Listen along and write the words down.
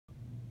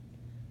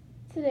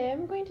Today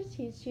I'm going to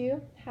teach you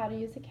how to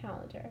use a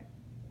calendar.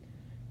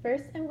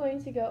 First, I'm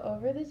going to go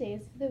over the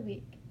days of the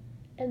week,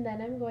 and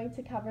then I'm going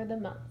to cover the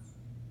months.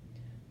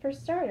 For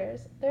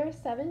starters, there are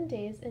 7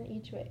 days in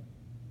each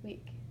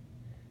week.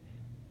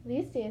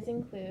 These days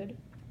include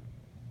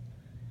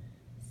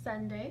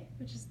Sunday,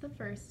 which is the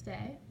first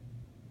day,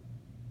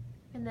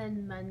 and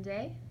then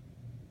Monday,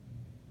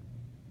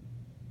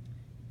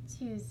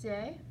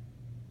 Tuesday,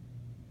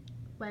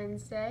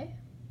 Wednesday,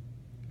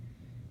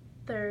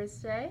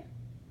 Thursday,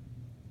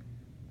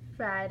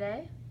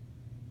 Friday,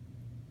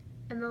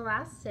 and the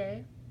last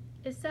day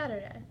is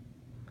Saturday.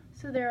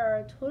 So there are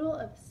a total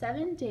of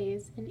 7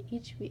 days in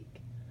each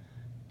week.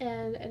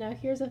 And now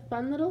here's a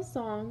fun little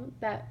song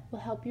that will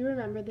help you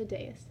remember the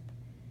days.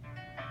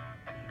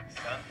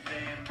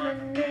 Sunday,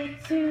 Monday,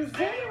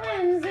 Tuesday,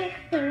 Wednesday,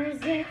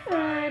 Thursday,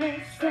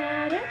 Friday,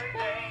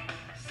 Saturday.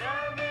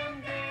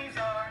 7 days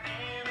are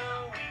in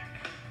a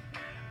week.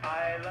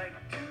 I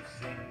like to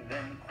sing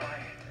them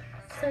quiet.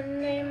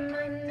 Sunday,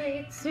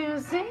 Monday,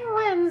 Tuesday,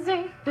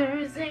 Wednesday,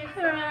 Thursday,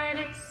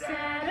 Friday,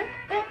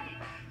 Saturday.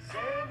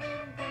 7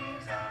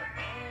 days are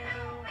in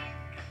a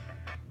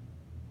week.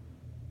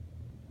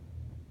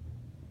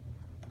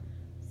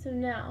 So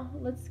now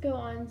let's go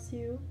on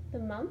to the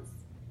months.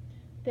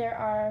 There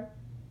are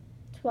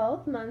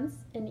 12 months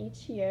in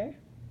each year,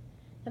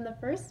 and the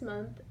first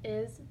month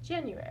is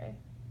January.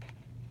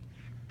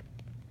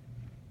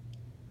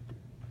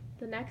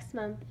 The next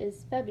month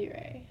is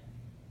February.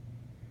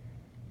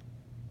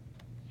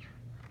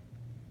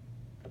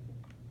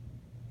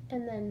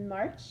 And then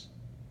March,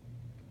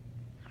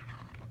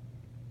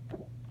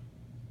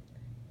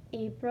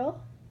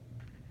 April,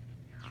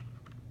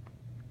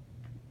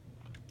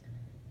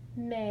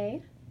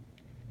 May,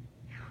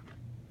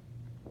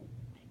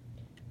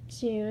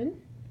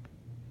 June,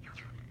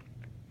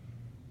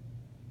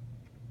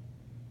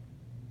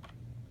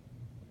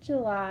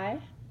 July,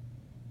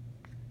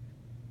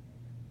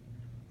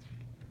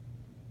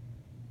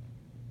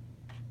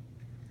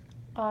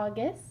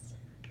 August,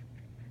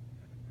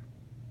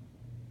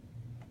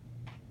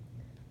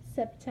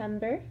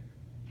 September,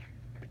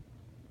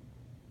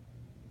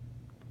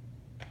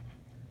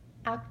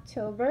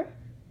 October,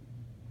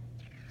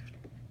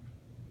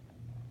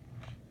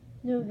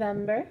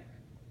 November,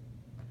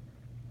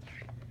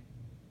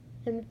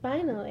 and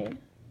finally,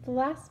 the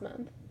last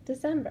month,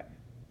 December.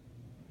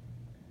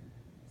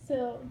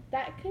 So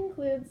that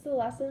concludes the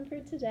lesson for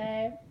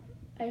today.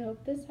 I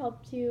hope this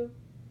helped you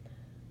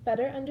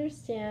better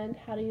understand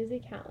how to use a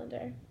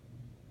calendar.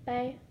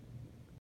 Bye.